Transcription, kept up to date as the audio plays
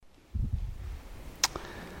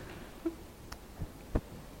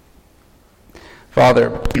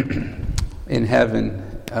Father, in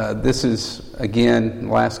heaven, this is, again,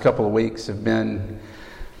 the last couple of weeks have been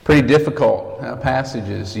pretty difficult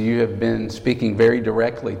passages. You have been speaking very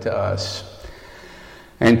directly to us.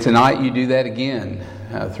 And tonight you do that again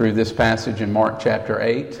through this passage in Mark chapter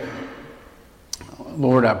 8.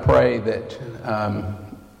 Lord, I pray that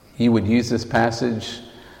you would use this passage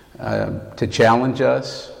to challenge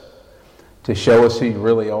us, to show us who you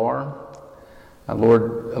really are.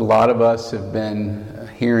 Lord, a lot of us have been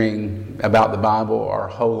hearing about the Bible our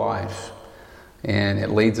whole life, and it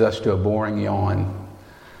leads us to a boring yawn.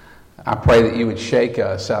 I pray that you would shake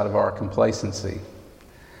us out of our complacency.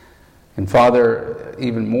 And Father,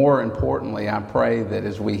 even more importantly, I pray that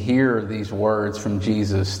as we hear these words from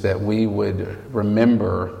Jesus, that we would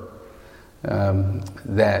remember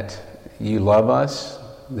that you love us,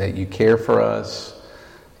 that you care for us,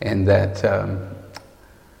 and that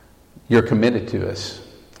you're committed to us.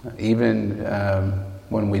 Even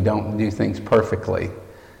when we don't do things perfectly,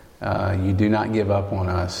 you do not give up on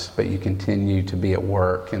us, but you continue to be at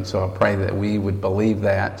work. And so I pray that we would believe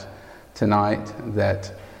that tonight,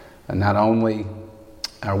 that not only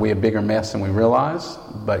are we a bigger mess than we realize,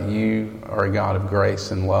 but you are a God of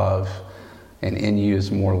grace and love, and in you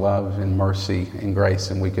is more love and mercy and grace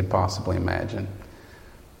than we could possibly imagine.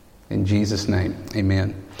 In Jesus' name,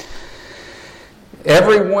 amen.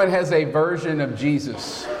 Everyone has a version of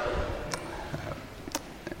Jesus.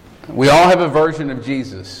 We all have a version of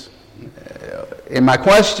Jesus. And my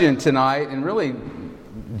question tonight, and really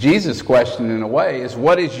Jesus' question in a way, is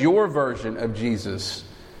what is your version of Jesus?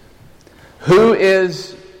 Who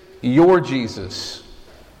is your Jesus?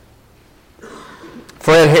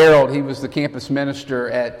 Fred Harold, he was the campus minister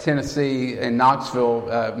at Tennessee in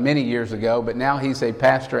Knoxville many years ago, but now he's a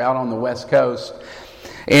pastor out on the West Coast.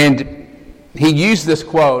 And he used this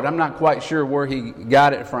quote. I'm not quite sure where he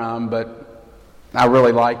got it from, but I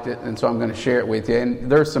really liked it, and so I'm going to share it with you.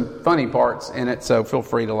 And there's some funny parts in it, so feel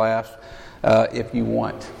free to laugh if you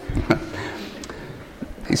want.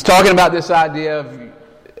 He's talking about this idea of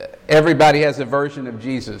everybody has a version of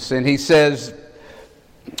Jesus. And he says,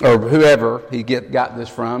 or whoever he got this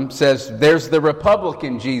from, says, there's the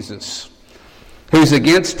Republican Jesus, who's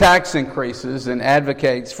against tax increases and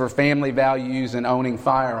advocates for family values and owning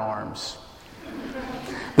firearms.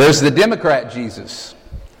 There's the Democrat Jesus,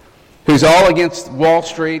 who's all against Wall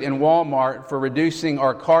Street and Walmart for reducing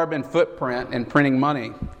our carbon footprint and printing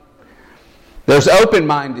money. There's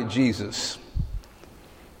open-minded Jesus,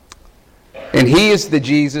 and he is the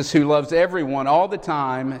Jesus who loves everyone all the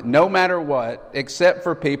time, no matter what, except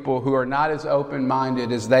for people who are not as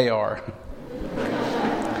open-minded as they are.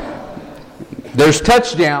 There's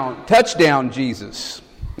touchdown Jesus.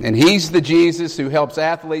 And he's the Jesus who helps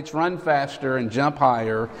athletes run faster and jump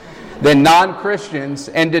higher than non-Christians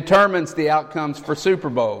and determines the outcomes for Super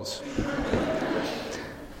Bowls.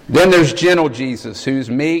 Then there's gentle Jesus, who's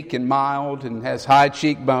meek and mild and has high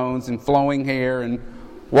cheekbones and flowing hair and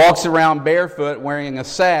walks around barefoot wearing a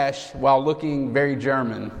sash while looking very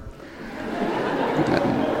German.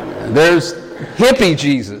 There's hippie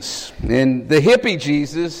Jesus. And the hippie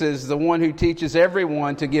Jesus is the one who teaches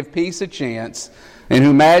everyone to give peace a chance and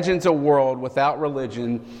who imagines a world without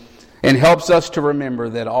religion and helps us to remember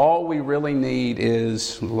that all we really need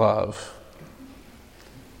is love.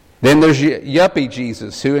 Then there's yuppie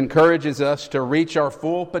Jesus, who encourages us to reach our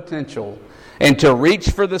full potential and to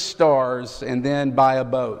reach for the stars and then buy a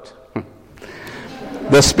boat.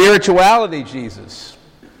 The spirituality Jesus.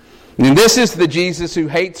 And this is the Jesus who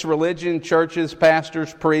hates religion, churches,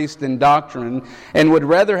 pastors, priests, and doctrine, and would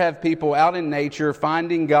rather have people out in nature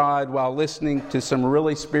finding God while listening to some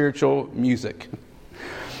really spiritual music.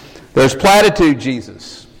 There's platitude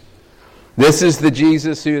Jesus. This is the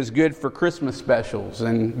Jesus who is good for Christmas specials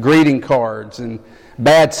and greeting cards and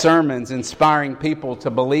bad sermons inspiring people to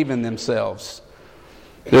believe in themselves.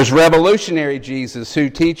 There's revolutionary Jesus, who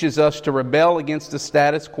teaches us to rebel against the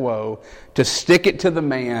status quo, to stick it to the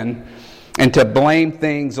man, and to blame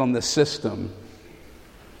things on the system.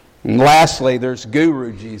 And lastly, there's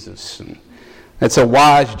guru Jesus. That's a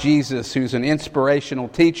wise Jesus who's an inspirational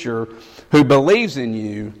teacher who believes in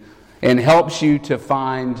you and helps you to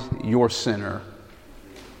find your center.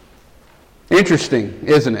 Interesting,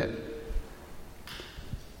 isn't it?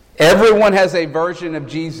 Everyone has a version of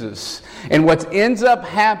Jesus. And what ends up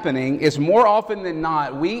happening is, more often than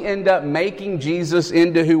not, we end up making Jesus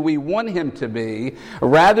into who we want him to be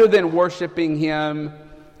rather than worshiping him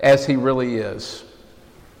as he really is.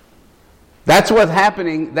 That's what's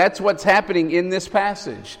happening in this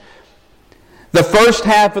passage. The first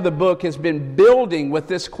half of the book has been building with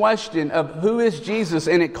this question of who is Jesus,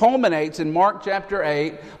 and it culminates in Mark chapter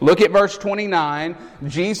 8. Look at verse 29.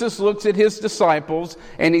 Jesus looks at his disciples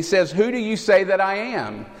and he says, "Who do you say that I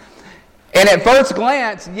am?" And at first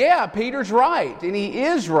glance, yeah, Peter's right, and he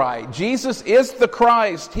is right. Jesus is the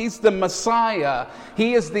Christ. He's the Messiah.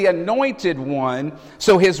 He is the anointed one.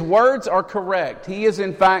 So his words are correct. He is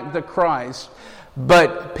in fact the Christ.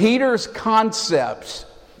 But Peter's concept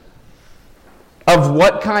of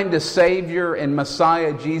what kind of Savior and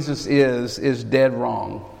Messiah Jesus is dead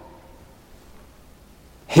wrong.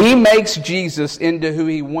 He makes Jesus into who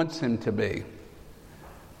he wants him to be.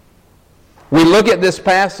 We look at this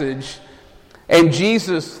passage, and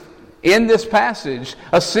Jesus, in this passage,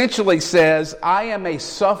 essentially says, "I am a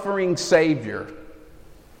suffering Savior.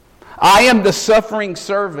 I am the suffering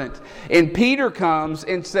servant." And Peter comes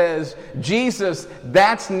and says, "Jesus,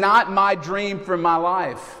 that's not my dream for my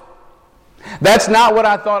life. That's not what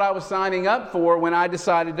I thought I was signing up for when I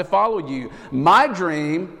decided to follow you. My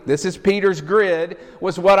dream," this is Peter's grid,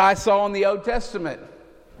 "was what I saw in the Old Testament.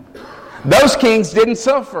 Those kings didn't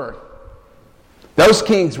suffer. Those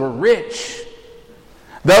kings were rich.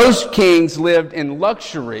 Those kings lived in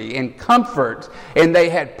luxury and comfort, and they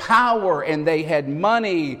had power, and they had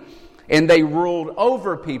money, and they ruled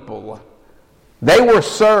over people. They were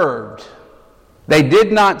served. They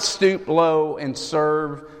did not stoop low and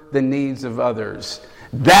serve the needs of others.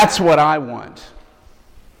 That's what I want."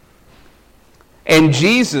 And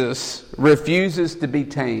Jesus refuses to be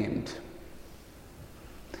tamed.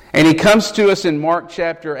 And he comes to us in Mark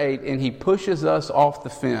chapter 8 and he pushes us off the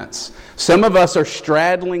fence. Some of us are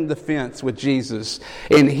straddling the fence with Jesus.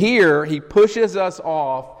 And here he pushes us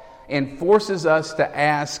off and forces us to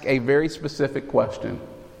ask a very specific question.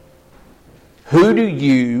 Who do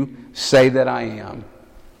you say that I am?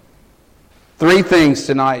 Three things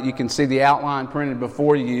tonight. You can see the outline printed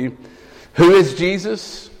before you. Who is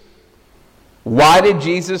Jesus? Why did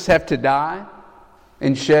Jesus have to die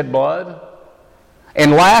and shed blood?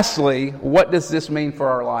 And lastly, what does this mean for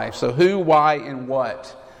our life? So who, why, and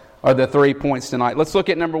what are the 3 points tonight. Let's look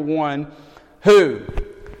at number one. Who?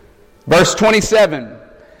 Verse 27.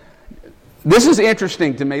 This is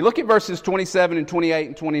interesting to me. Look at verses 27 and 28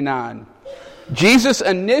 and 29. Jesus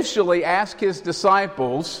initially asked his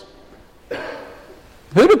disciples,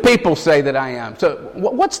 "Who do people say that I am?" So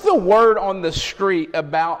what's the word on the street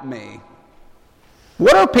about me?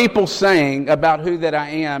 What are people saying about who that I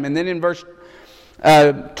am? And then in verse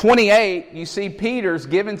 28, you see Peter's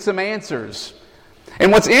giving some answers.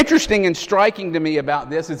 And what's interesting and striking to me about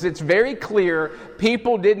this is it's very clear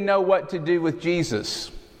people didn't know what to do with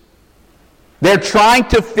Jesus. They're trying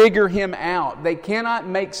to figure him out. They cannot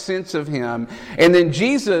make sense of him. And then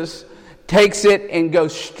Jesus takes it and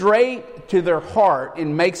goes straight to their heart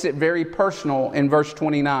and makes it very personal in verse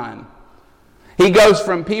 29. He goes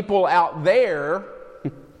from people out there,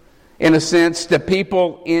 in a sense, to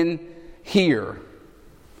people in here.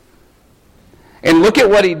 And look at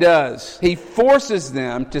what he does. He forces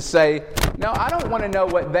them to say, "No, I don't want to know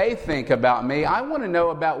what they think about me. I want to know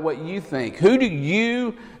about what you think. Who do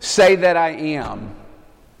you say that I am?"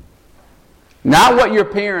 Not what your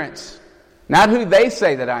parents, not who they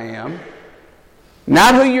say that I am,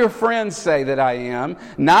 not who your friends say that I am,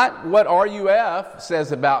 not what RUF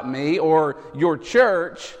says about me or your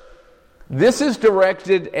church. This is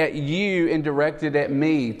directed at you and directed at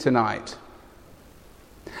me tonight.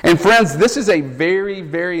 And friends, this is a very,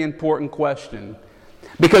 very important question.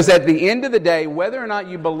 Because at the end of the day, whether or not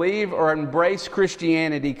you believe or embrace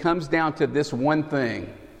Christianity comes down to this one thing.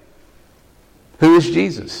 Who is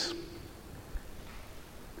Jesus?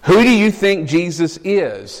 Who do you think Jesus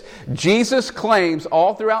is? Jesus claims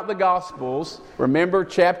all throughout the Gospels, remember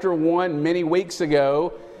chapter 1 many weeks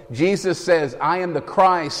ago, Jesus says, "I am the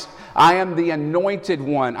Christ, I am the anointed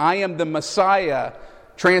one, I am the Messiah."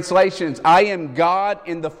 Translations, "I am God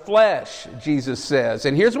in the flesh," Jesus says.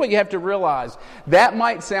 And here's what you have to realize. That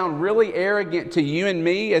might sound really arrogant to you and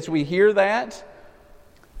me as we hear that,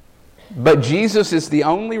 but Jesus is the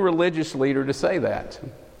only religious leader to say that.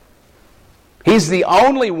 He's the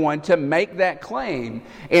only one to make that claim.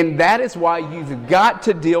 And that is why you've got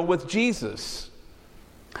to deal with Jesus.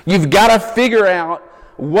 You've got to figure out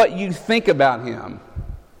what you think about him.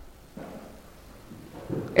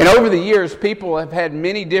 And over the years, people have had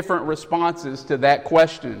many different responses to that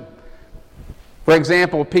question. For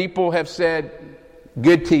example, people have said,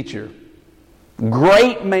 "Good teacher,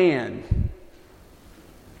 great man.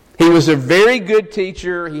 He was a very good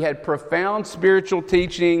teacher. He had profound spiritual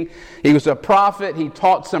teaching. He was a prophet. He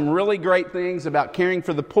taught some really great things about caring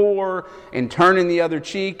for the poor and turning the other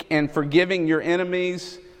cheek and forgiving your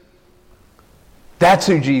enemies." That's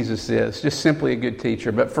who Jesus is, just simply a good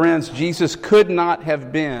teacher. But friends, Jesus could not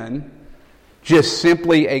have been just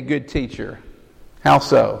simply a good teacher. How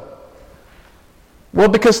so? Well,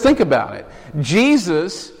 because think about it.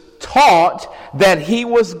 Jesus taught that He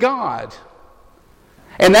was God.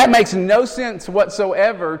 And that makes no sense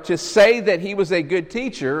whatsoever to say that He was a good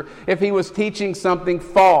teacher if He was teaching something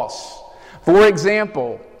false. For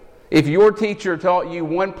example, if your teacher taught you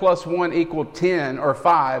 1 + 1 = 10 or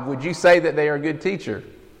 5, would you say that they are a good teacher?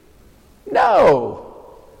 No.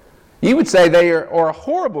 You would say they are a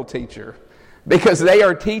horrible teacher because they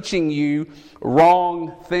are teaching you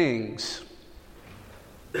wrong things.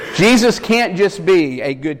 Jesus can't just be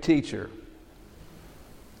a good teacher.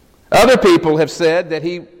 Other people have said that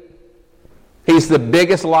he's the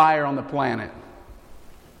biggest liar on the planet.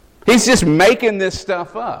 He's just making this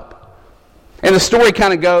stuff up. And the story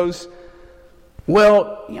kind of goes,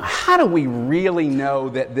 well, how do we really know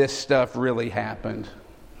that this stuff really happened?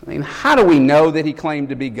 I mean, how do we know that He claimed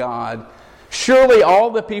to be God? Surely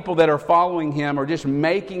all the people that are following Him are just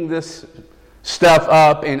making this stuff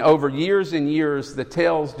up, and over years and years, the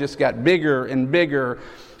tales just got bigger and bigger,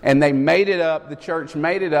 and they made it up, the church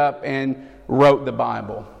made it up and wrote the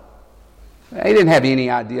Bible. They didn't have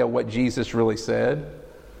any idea what Jesus really said.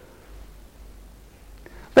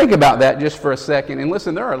 Think about that just for a second. And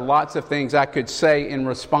listen, there are lots of things I could say in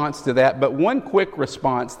response to that, but one quick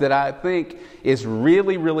response that I think is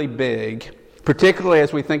really, really big, particularly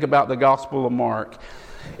as we think about the Gospel of Mark,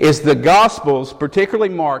 is the Gospels, particularly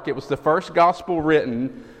Mark, it was the first Gospel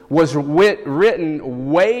written, was written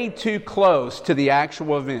way too close to the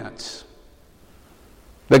actual events.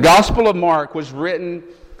 The Gospel of Mark was written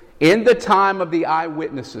in the time of the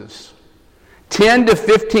eyewitnesses. 10 to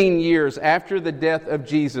 15 years after the death of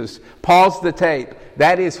Jesus. Pause the tape.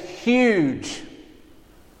 That is huge.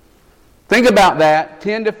 Think about that.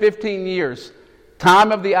 10 to 15 years.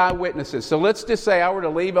 Time of the eyewitnesses. So let's just say I were to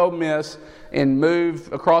leave Ole Miss and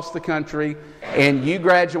move across the country, and you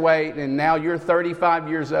graduate, and now you're 35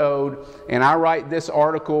 years old, and I write this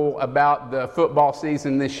article about the football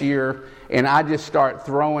season this year, and I just start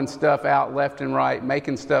throwing stuff out left and right,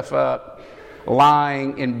 making stuff up,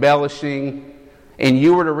 lying, embellishing, and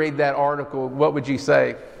you were to read that article, what would you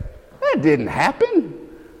say? That didn't happen.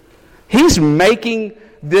 He's making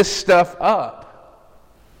this stuff up.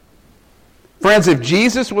 Friends, if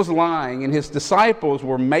Jesus was lying and His disciples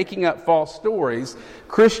were making up false stories,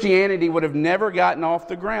 Christianity would have never gotten off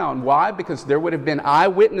the ground. Why? Because there would have been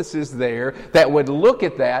eyewitnesses there that would look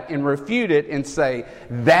at that and refute it and say,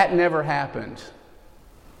 that never happened.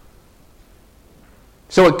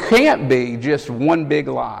 So it can't be just one big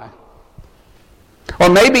lie. Or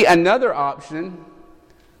maybe another option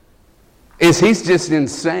is He's just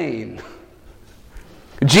insane.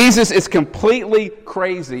 Jesus is completely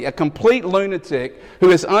crazy, a complete lunatic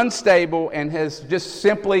who is unstable and has just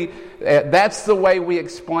simply, that's the way we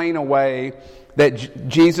explain away that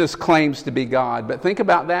Jesus claims to be God. But think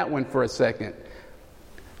about that one for a second.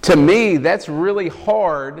 To me, that's really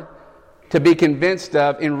hard to be convinced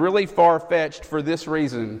of and really far-fetched for this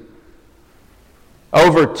reason.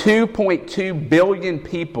 Over 2.2 billion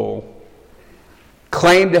people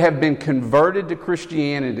claim to have been converted to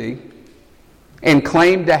Christianity and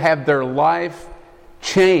claim to have their life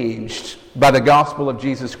changed by the gospel of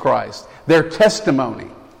Jesus Christ. Their testimony.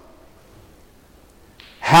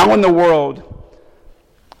 How in the world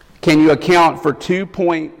can you account for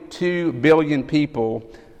 2.2 billion people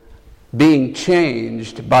being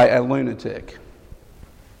changed by a lunatic?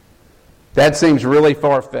 That seems really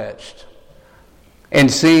far-fetched and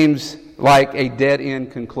seems like a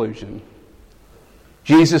dead-end conclusion.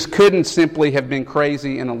 Jesus couldn't simply have been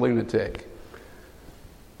crazy and a lunatic.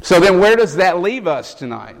 So then where does that leave us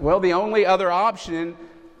tonight? Well, the only other option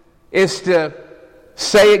is to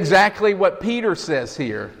say exactly what Peter says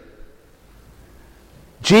here.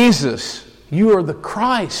 Jesus, you are the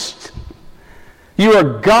Christ. You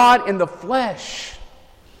are God in the flesh.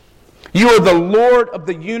 You are the Lord of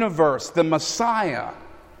the universe, the Messiah.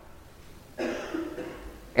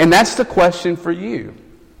 And that's the question for you.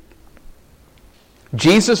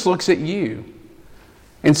 Jesus looks at you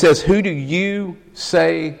and says, who do you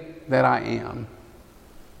say that I am?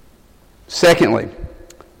 Secondly,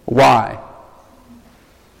 why?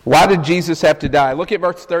 Why did Jesus have to die? Look at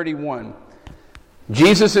verse 31.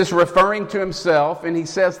 Jesus is referring to Himself, and He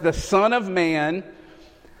says, the Son of Man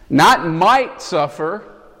not might suffer,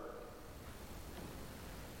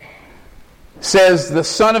 says the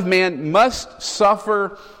Son of Man must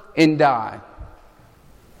suffer and die.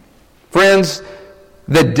 Friends,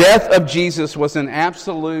 the death of Jesus was an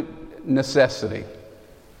absolute necessity.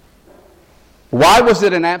 Why was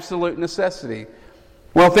it an absolute necessity?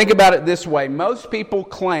 Well, think about it this way. Most people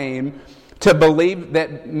claim to believe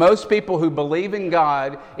that most people who believe in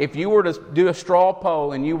God, if you were to do a straw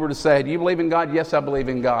poll and you were to say, do you believe in God? Yes, I believe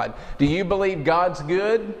in God. Do you believe God's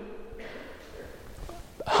good?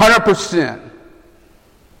 100%.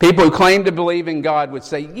 People who claim to believe in God would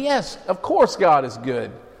say, yes, of course God is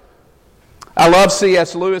good. I love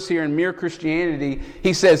C.S. Lewis here in Mere Christianity.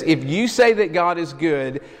 He says, if you say that God is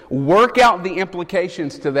good, work out the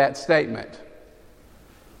implications to that statement.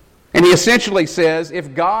 And he essentially says,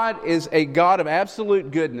 if God is a God of absolute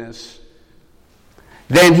goodness,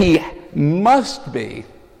 then He must be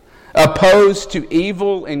opposed to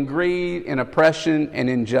evil and greed and oppression and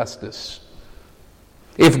injustice.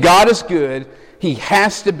 If God is good, He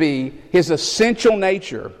has to be, His essential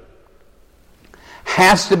nature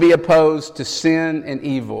has to be opposed to sin and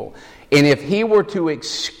evil. And if He were to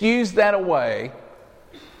excuse that away,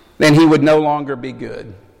 then He would no longer be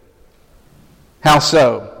good. How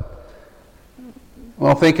so?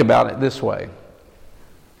 Well, think about it this way.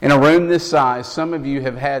 In a room this size, some of you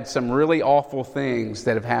have had some really awful things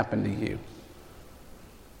that have happened to you,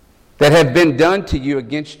 that have been done to you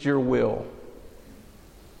against your will.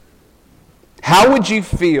 How would you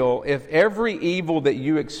feel if every evil that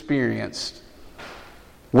you experienced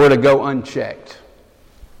were to go unchecked?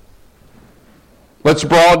 Let's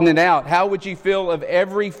broaden it out. How would you feel of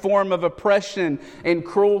every form of oppression and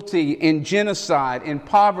cruelty and genocide and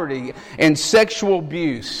poverty and sexual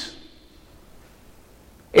abuse,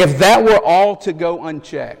 if that were all to go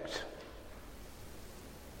unchecked?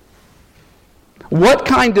 What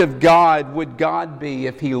kind of God would God be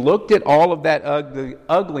if He looked at all of that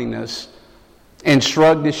ugliness and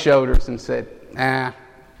shrugged His shoulders and said,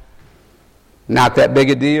 not that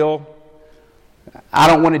big a deal. I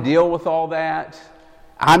don't want to deal with all that.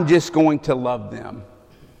 I'm just going to love them.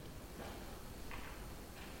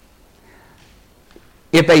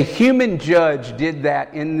 If a human judge did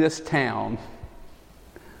that in this town,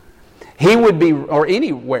 he would be, or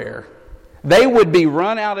anywhere, they would be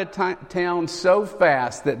run out of town so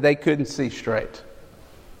fast that they couldn't see straight.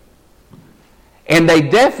 And they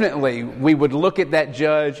definitely, we would look at that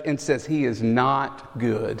judge and says, he is not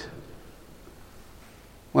good.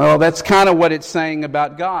 Well, that's kind of what it's saying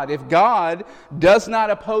about God. If God does not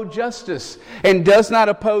uphold justice and does not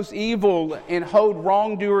oppose evil and hold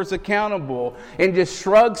wrongdoers accountable and just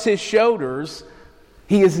shrugs His shoulders,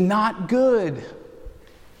 He is not good.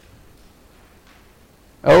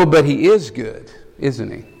 Oh, but He is good, isn't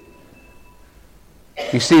He?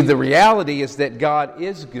 You see, the reality is that God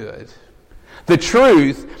is good. The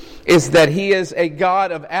truth is that He is a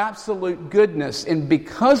God of absolute goodness, and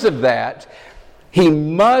because of that, He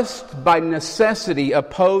must, by necessity,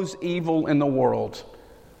 oppose evil in the world.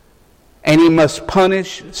 And He must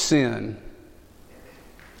punish sin.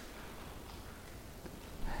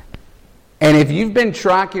 And if you've been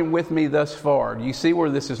tracking with me thus far, you see where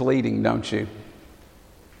this is leading, don't you?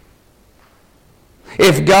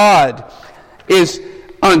 If God is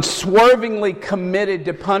unswervingly committed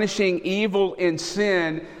to punishing evil and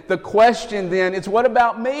sin, the question then is, what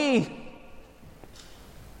about me?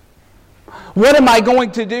 What am I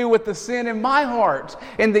going to do with the sin in my heart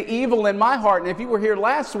and the evil in my heart? And if you were here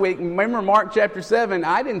last week, remember Mark chapter 7,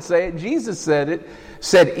 I didn't say it, Jesus said it,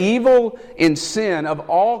 said evil and sin of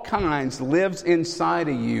all kinds lives inside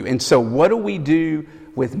of you. And so what do we do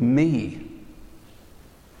with me?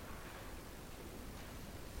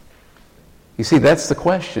 You see, that's the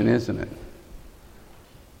question, isn't it?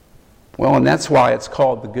 Well, and that's why it's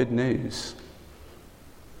called the good news.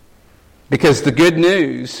 Because the good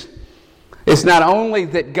news is not only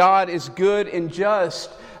that God is good and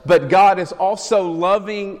just, but God is also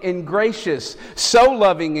loving and gracious. So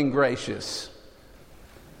loving and gracious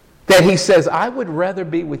that He says, I would rather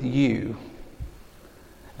be with you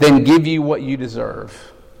than give you what you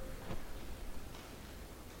deserve.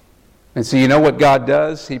 And so you know what God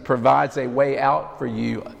does? He provides a way out for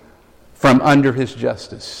you from under His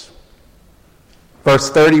justice. Verse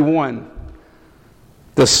 31,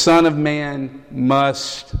 the Son of Man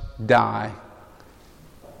must die.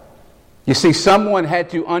 You see, someone had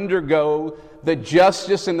to undergo the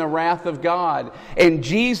justice and the wrath of God. And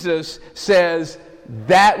Jesus says,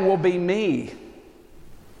 that will be me.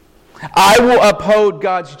 I will uphold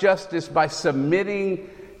God's justice by submitting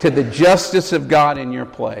to the justice of God in your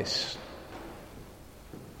place.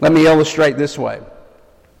 Let me illustrate this way.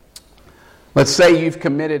 Let's say you've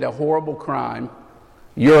committed a horrible crime.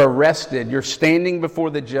 You're arrested. You're standing before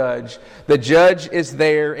the judge. The judge is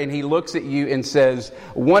there and he looks at you and says,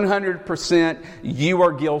 100% you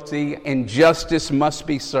are guilty and justice must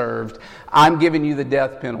be served. I'm giving you the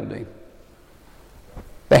death penalty.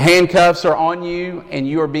 The handcuffs are on you, and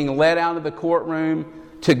you are being led out of the courtroom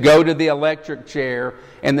to go to the electric chair,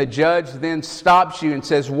 and the judge then stops you and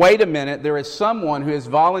says, wait a minute, there is someone who has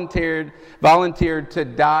volunteered to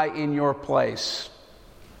die in your place.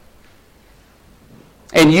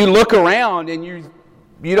 And you look around and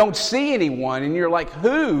you don't see anyone, and you're like,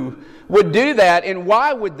 who would do that, and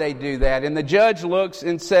why would they do that? And the judge looks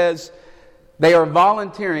and says, they are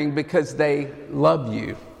volunteering because they love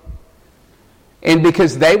you. And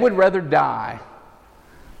because they would rather die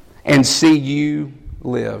and see you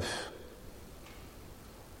live.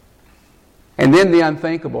 And then the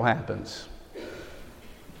unthinkable happens.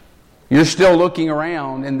 You're still looking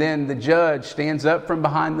around, and then the judge stands up from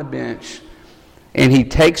behind the bench, and he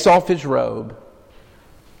takes off his robe,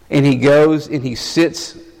 and he goes and he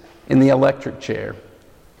sits in the electric chair,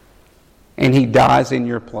 and he dies in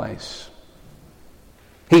your place.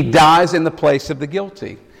 He dies in the place of the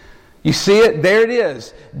guilty. You see it? There it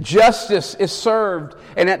is. Justice is served.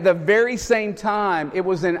 And at the very same time, it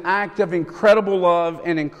was an act of incredible love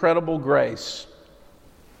and incredible grace.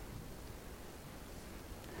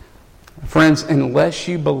 Friends, unless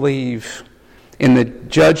you believe in the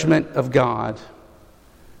judgment of God,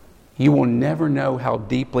 you will never know how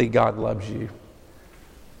deeply God loves you.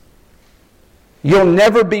 You'll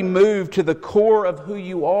never be moved to the core of who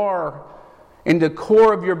you are and the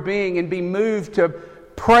core of your being and be moved to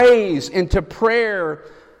praise and to prayer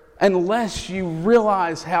unless you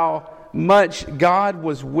realize how much God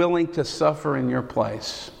was willing to suffer in your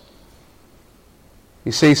place.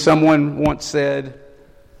 You see, someone once said,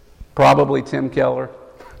 probably Tim Keller,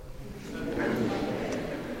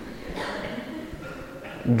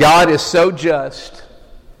 God is so just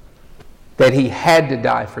that He had to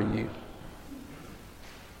die for you.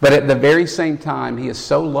 But at the very same time, He is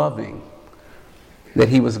so loving that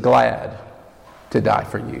He was glad to die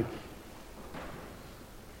for you.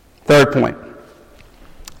 Third point,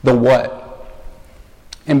 the what.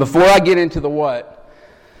 And before I get into the what,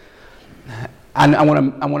 I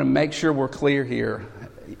want to make sure we're clear here.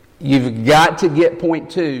 You've got to get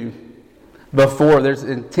point 2 before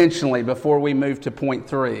we move to point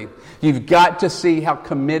 3. You've got to see how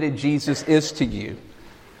committed Jesus is to you.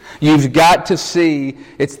 You've got to see,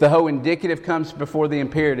 it's the whole indicative comes before the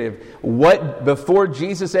imperative. Before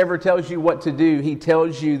Jesus ever tells you what to do, He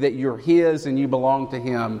tells you that you're His and you belong to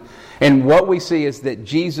Him. And what we see is that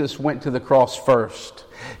Jesus went to the cross first.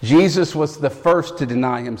 Jesus was the first to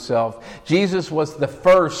deny Himself. Jesus was the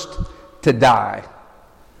first to die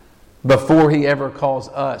before He ever calls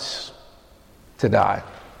us to die.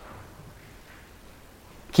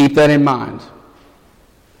 Keep that in mind.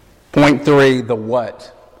 Point 3, the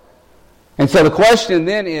what. And so the question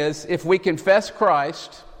then is, if we confess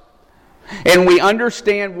Christ and we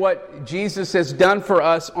understand what Jesus has done for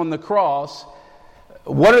us on the cross,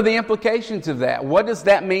 what are the implications of that? What does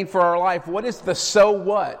that mean for our life? What is the so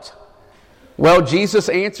what? Well, Jesus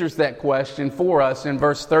answers that question for us in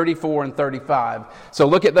verse 34 and 35. So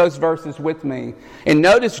look at those verses with me. And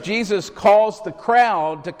notice Jesus calls the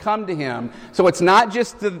crowd to come to Him. So it's not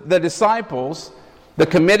just the disciples, the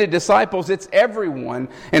committed disciples, it's everyone.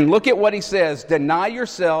 And look at what He says. Deny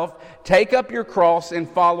yourself, take up your cross, and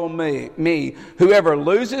follow me. Whoever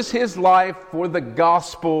loses his life for the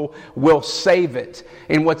gospel will save it.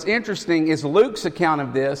 And what's interesting is Luke's account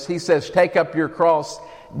of this. He says, take up your cross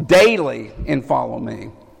daily and follow me.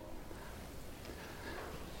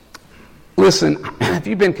 Listen, if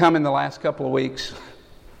you've been coming the last couple of weeks,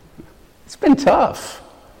 it's been tough.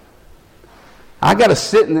 I got to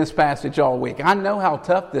sit in this passage all week. I know how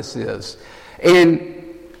tough this is.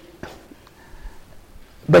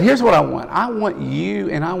 But here's what I want. I want you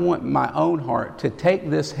and I want my own heart to take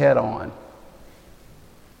this head on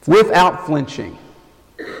without flinching.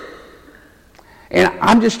 And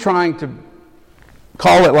I'm just trying to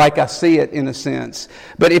call it like I see it in a sense.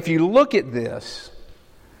 But if you look at this,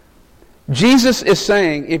 Jesus is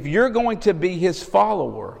saying if you're going to be His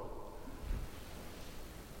follower,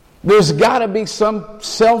 there's got to be some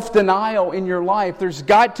self-denial in your life. There's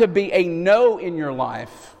got to be a no in your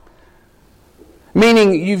life.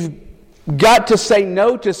 Meaning you've got to say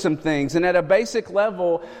no to some things. And at a basic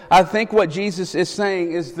level, I think what Jesus is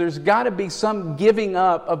saying is there's got to be some giving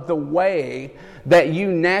up of the way that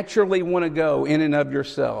you naturally want to go in and of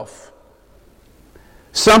yourself.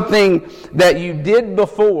 Something that you did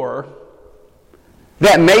before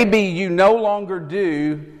that maybe you no longer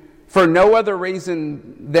do for no other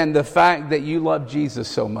reason than the fact that you love Jesus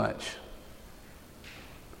so much.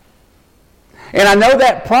 And I know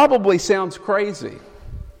that probably sounds crazy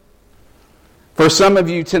For some of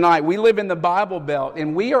you tonight, we live in the Bible Belt,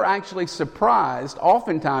 and we are actually surprised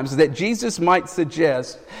oftentimes that Jesus might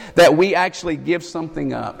suggest that we actually give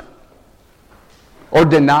something up or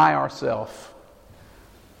deny ourselves.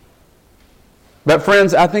 But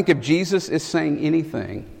friends, I think if Jesus is saying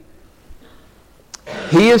anything,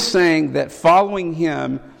 He is saying that following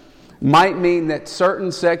Him might mean that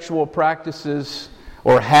certain sexual practices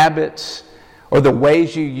or habits or the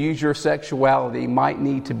ways you use your sexuality might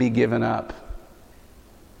need to be given up.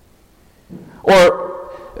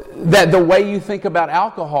 Or that the way you think about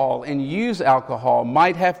alcohol and use alcohol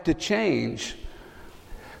might have to change.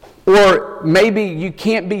 Or maybe you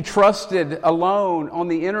can't be trusted alone on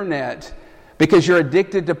the internet because you're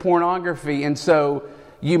addicted to pornography, and so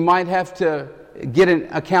you might have to get an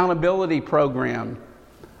accountability program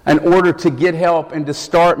in order to get help and to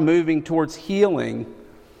start moving towards healing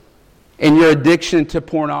in your addiction to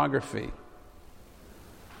pornography.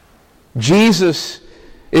 Jesus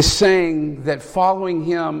is saying that following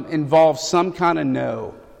Him involves some kind of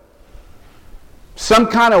no. Some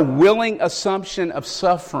kind of willing assumption of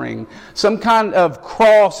suffering. Some kind of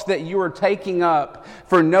cross that you are taking up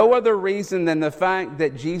for no other reason than the fact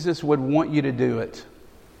that Jesus would want you to do it.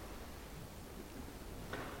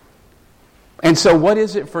 And so what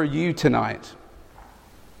is it for you tonight?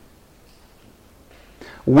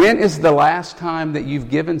 When is the last time that you've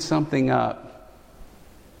given something up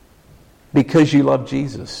because you love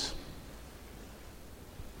Jesus?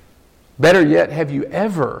 Better yet, have you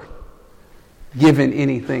ever given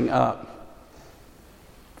anything up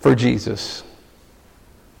for Jesus?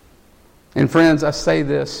 And friends, I say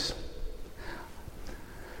this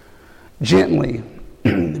gently,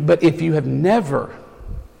 but if you have never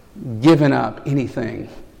given up anything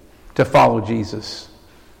to follow Jesus,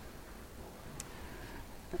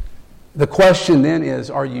 the question then is,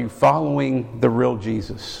 are you following the real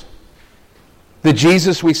Jesus? The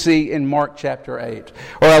Jesus we see in Mark chapter 8.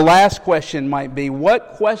 Or a last question might be,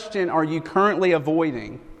 what question are you currently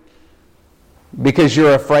avoiding because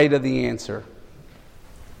you're afraid of the answer?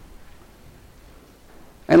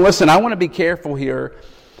 And listen, I want to be careful here,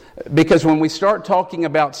 because when we start talking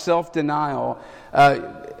about self-denial,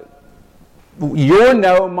 your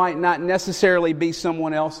no might not necessarily be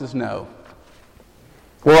someone else's no.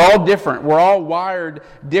 We're all different. We're all wired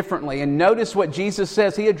differently. And notice what Jesus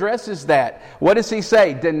says. He addresses that. What does He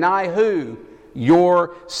say? Deny who?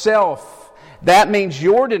 Yourself. That means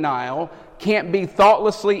your denial can't be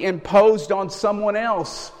thoughtlessly imposed on someone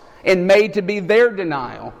else and made to be their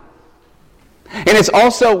denial. And it's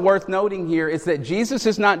also worth noting here is that Jesus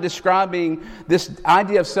is not describing this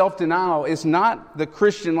idea of self-denial. It's not the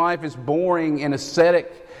Christian life is boring and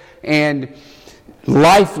ascetic and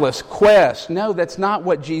lifeless quest. No, that's not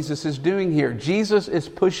what Jesus is doing here. Jesus is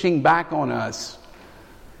pushing back on us.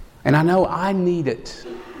 And I know I need it.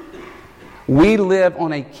 We live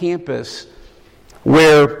on a campus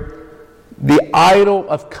where the idol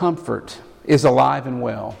of comfort is alive and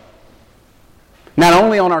well. Not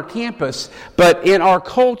only on our campus, but in our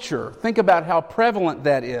culture. Think about how prevalent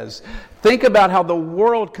that is. Think about how the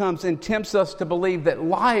world comes and tempts us to believe that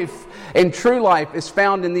life and true life is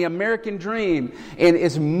found in the American dream, and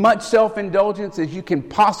as much self-indulgence as you can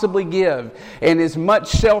possibly give, and as much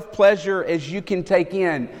self-pleasure as you can take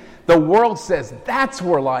in. The world says that's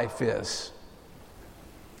where life is.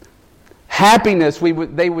 Happiness,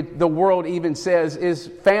 the world even says, is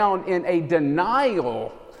found in a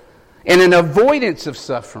denial and an avoidance of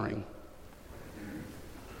suffering.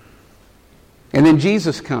 And then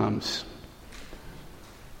Jesus comes.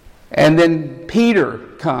 And then Peter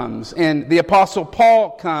comes. And the Apostle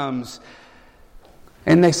Paul comes.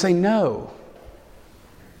 And they say no.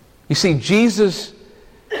 You see, Jesus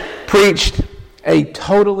preached a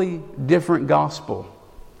totally different gospel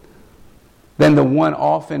than the one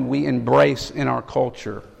often we embrace in our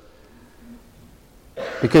culture.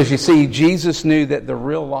 Because you see, Jesus knew that the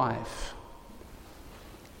real life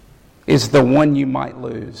is the one you might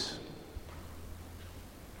lose.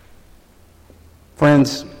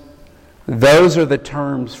 Friends, those are the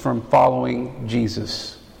terms from following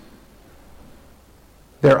Jesus.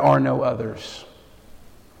 There are no others.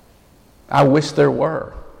 I wish there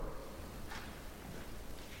were.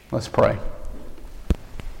 Let's pray.